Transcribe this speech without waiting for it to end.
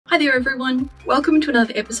Hi there everyone, welcome to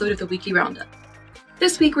another episode of the Weekly Roundup.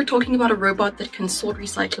 This week we're talking about a robot that can sort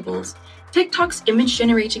recyclables, TikTok's image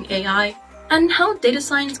generating AI, and how data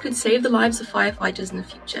science could save the lives of firefighters in the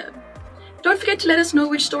future. Don't forget to let us know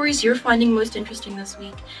which stories you're finding most interesting this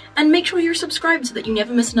week, and make sure you're subscribed so that you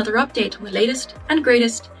never miss another update on the latest and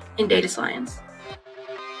greatest in data science.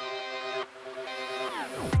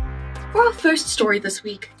 For our first story this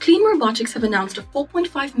week, Clean Robotics have announced a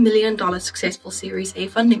 $4.5 million successful Series A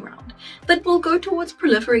funding round that will go towards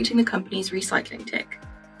proliferating the company's recycling tech.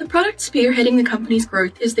 The product spearheading the company's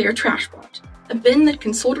growth is their TrashBot, a bin that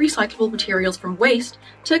can sort recyclable materials from waste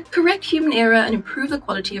to correct human error and improve the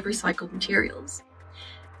quality of recycled materials.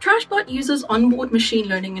 TrashBot uses onboard machine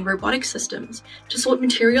learning and robotic systems to sort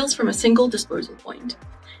materials from a single disposal point,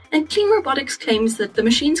 and Clean Robotics claims that the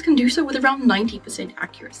machines can do so with around 90%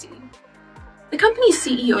 accuracy. The company's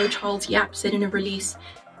CEO Charles Yap said in a release,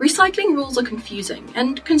 "Recycling rules are confusing,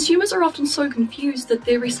 and consumers are often so confused that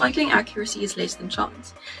their recycling accuracy is less than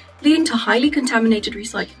chance, leading to highly contaminated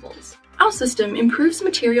recyclables. Our system improves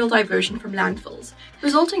material diversion from landfills,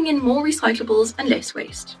 resulting in more recyclables and less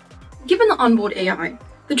waste." Given the onboard AI,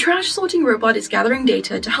 the trash sorting robot is gathering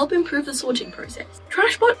data to help improve the sorting process.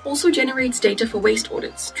 TrashBot also generates data for waste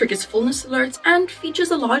audits, triggers fullness alerts, and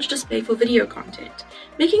features a large display for video content,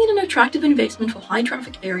 making it an attractive investment for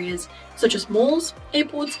high-traffic areas such as malls,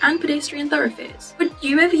 airports, and pedestrian thoroughfares. Would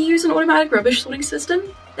you ever use an automatic rubbish sorting system?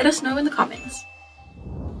 Let us know in the comments.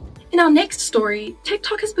 In our next story,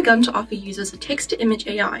 TikTok has begun to offer users a text-to-image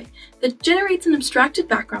AI that generates an abstracted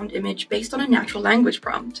background image based on a natural language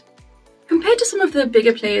prompt. Compared to some of the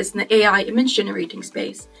bigger players in the AI image generating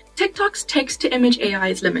space, TikTok's text-to-image AI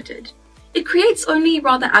is limited. It creates only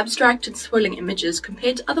rather abstract and swirling images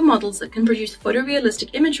compared to other models that can produce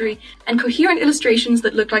photorealistic imagery and coherent illustrations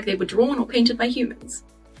that look like they were drawn or painted by humans.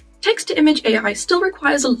 Text-to-image AI still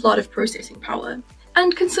requires a lot of processing power,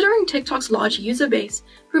 and considering TikTok's large user base,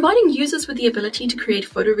 providing users with the ability to create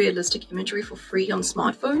photorealistic imagery for free on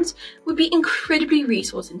smartphones would be incredibly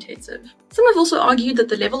resource intensive. Some have also argued that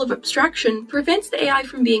the level of abstraction prevents the AI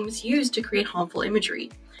from being misused to create harmful imagery,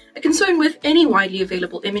 a concern with any widely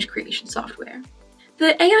available image creation software.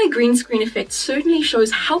 The AI green screen effect certainly shows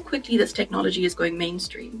how quickly this technology is going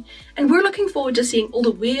mainstream, and we're looking forward to seeing all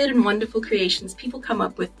the weird and wonderful creations people come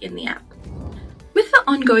up with in the app. With the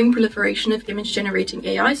ongoing proliferation of image-generating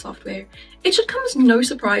AI software, it should come as no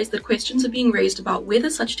surprise that questions are being raised about whether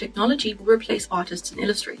such technology will replace artists and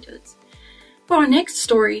illustrators. For our next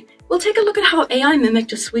story, we'll take a look at how AI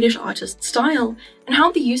mimicked a Swedish artist's style and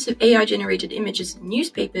how the use of AI-generated images in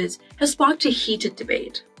newspapers has sparked a heated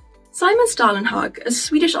debate. Simon Stalenhag, a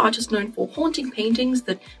Swedish artist known for haunting paintings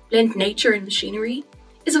that blend nature and machinery,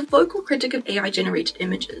 is a vocal critic of AI-generated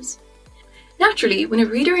images. Naturally, when a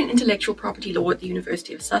reader in intellectual property law at the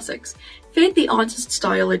University of Sussex fed the artist's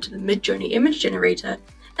style into the Midjourney image generator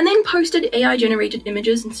and then posted AI-generated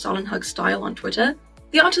images in Stalenhag's style on Twitter,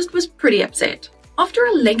 the artist was pretty upset. After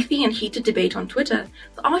a lengthy and heated debate on Twitter,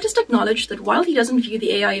 the artist acknowledged that while he doesn't view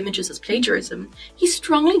the AI images as plagiarism, he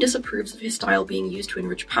strongly disapproves of his style being used to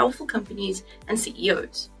enrich powerful companies and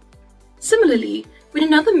CEOs. Similarly, when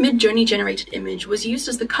another Midjourney generated image was used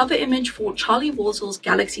as the cover image for Charlie Warzel's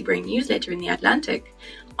Galaxy Brain newsletter in The Atlantic,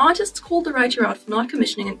 artists called the writer out for not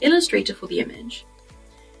commissioning an illustrator for the image.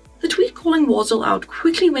 The tweet calling Warzel out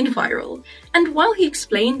quickly went viral, and while he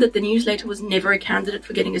explained that the newsletter was never a candidate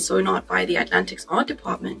for getting its own art by The Atlantic's art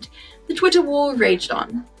department, the Twitter war raged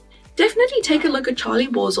on. Definitely take a look at Charlie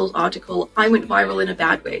Warzel's article, "I Went Viral in a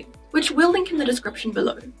Bad Way," which we'll link in the description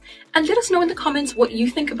below, and let us know in the comments what you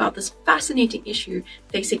think about this fascinating issue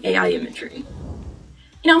facing AI imagery.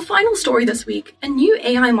 In our final story this week, a new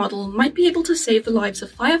AI model might be able to save the lives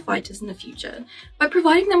of firefighters in the future by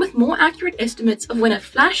providing them with more accurate estimates of when a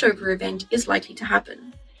flashover event is likely to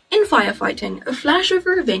happen. In firefighting, a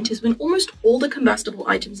flashover event is when almost all the combustible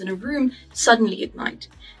items in a room suddenly ignite,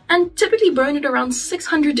 and typically burn at around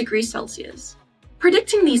 600 degrees Celsius.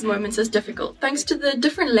 Predicting these moments is difficult thanks to the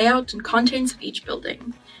different layout and contents of each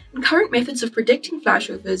building, and current methods of predicting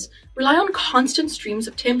flashovers rely on constant streams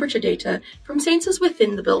of temperature data from sensors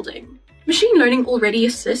within the building. Machine learning already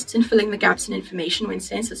assists in filling the gaps in information when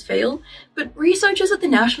sensors fail, but researchers at the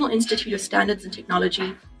National Institute of Standards and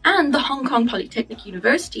Technology and the Hong Kong Polytechnic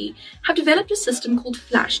University have developed a system called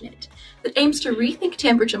FlashNet that aims to rethink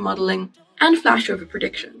temperature modeling and flashover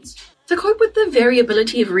predictions. To cope with the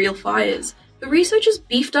variability of real fires, the researchers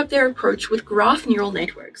beefed up their approach with graph neural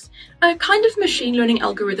networks, a kind of machine learning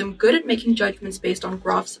algorithm good at making judgments based on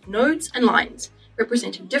graphs of nodes and lines,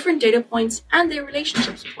 representing different data points and their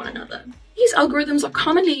relationships with one another. These algorithms are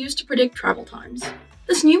commonly used to predict travel times.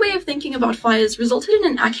 This new way of thinking about fires resulted in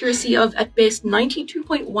an accuracy of, at best,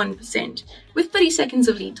 92.1%, with 30 seconds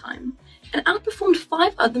of lead time, and outperformed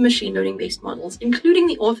 5 other machine learning-based models, including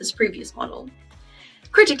the author's previous model.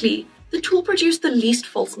 Critically, the tool produced the least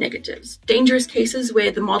false negatives, dangerous cases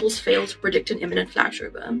where the models fail to predict an imminent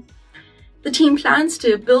flashover. The team plans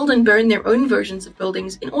to build and burn their own versions of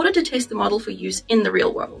buildings in order to test the model for use in the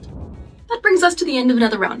real world. That brings us to the end of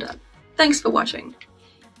another roundup. Thanks for watching.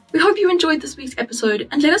 We hope you enjoyed this week's episode,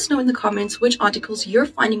 and let us know in the comments which articles you're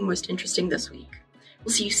finding most interesting this week.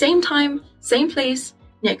 We'll see you same time, same place,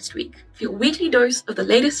 next week for your weekly dose of the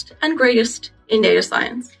latest and greatest in data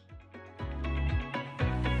science.